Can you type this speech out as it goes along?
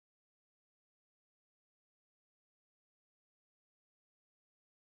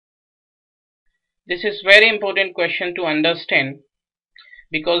This is very important question to understand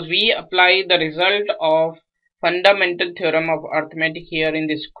because we apply the result of fundamental theorem of arithmetic here in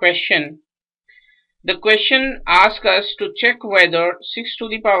this question. The question asks us to check whether 6 to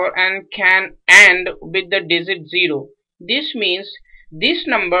the power n can AND with the digit 0. This means this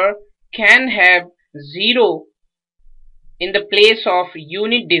number can have 0 in the place of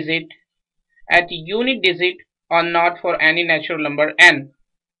unit digit at unit digit or not for any natural number n.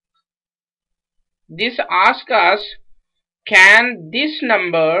 This asks us, can this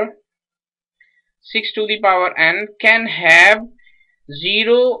number 6 to the power n can have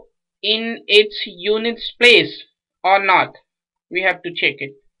 0 in its units place or not? We have to check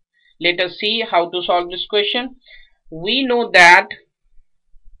it. Let us see how to solve this question. We know that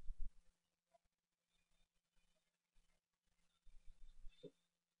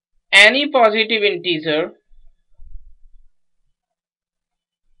any positive integer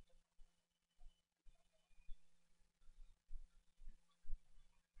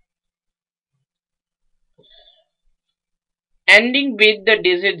ending with the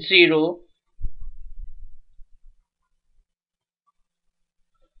digit 0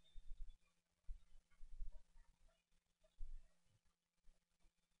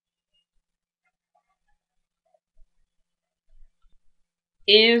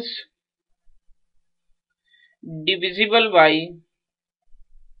 is divisible by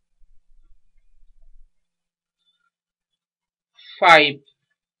 5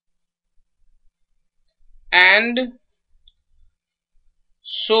 and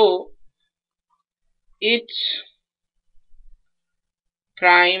so its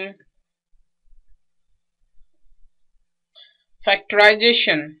prime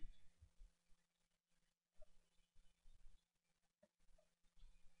factorization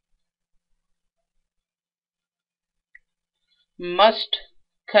must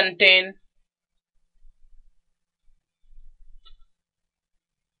contain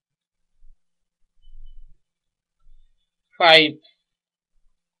 5.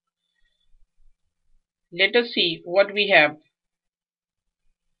 Let us see what we have.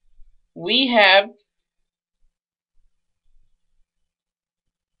 We have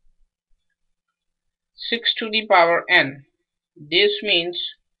 6 to the power n. This means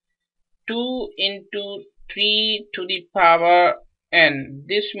 2 into 3 to the power n.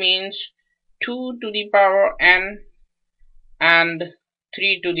 This means 2 to the power n and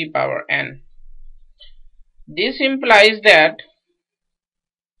 3 to the power n. This implies that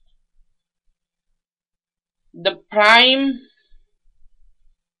the prime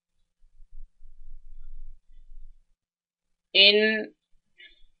in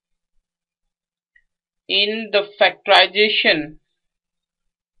the factorization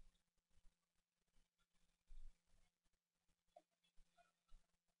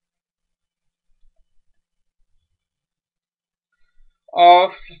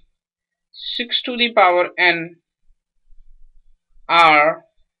of 6 to the power n are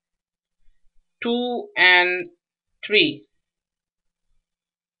 2 and 3,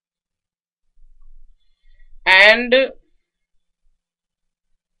 and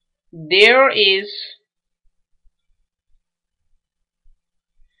there is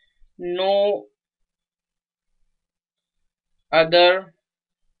no other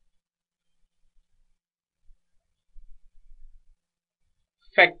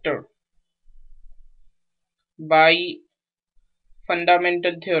factor by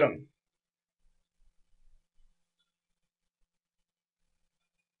fundamental theorem.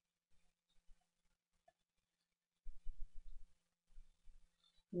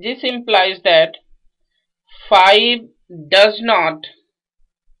 This implies that 5 does not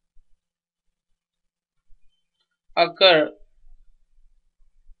occur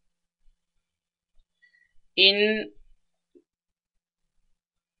in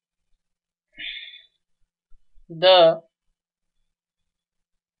the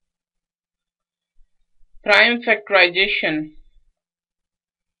prime factorization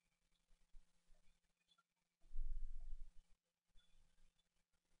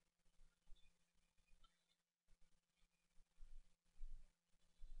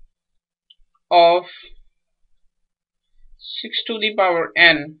of 6 to the power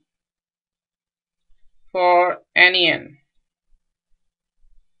n for any n.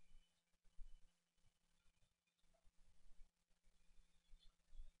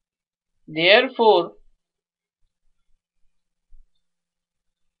 Therefore,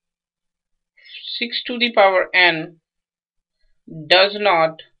 6 to the power n does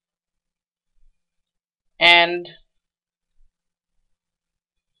not AND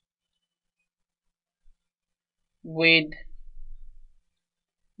with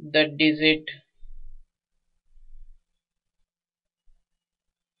the digit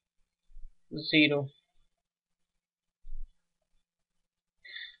 0.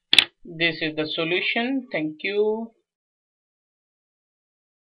 This is the solution. Thank you.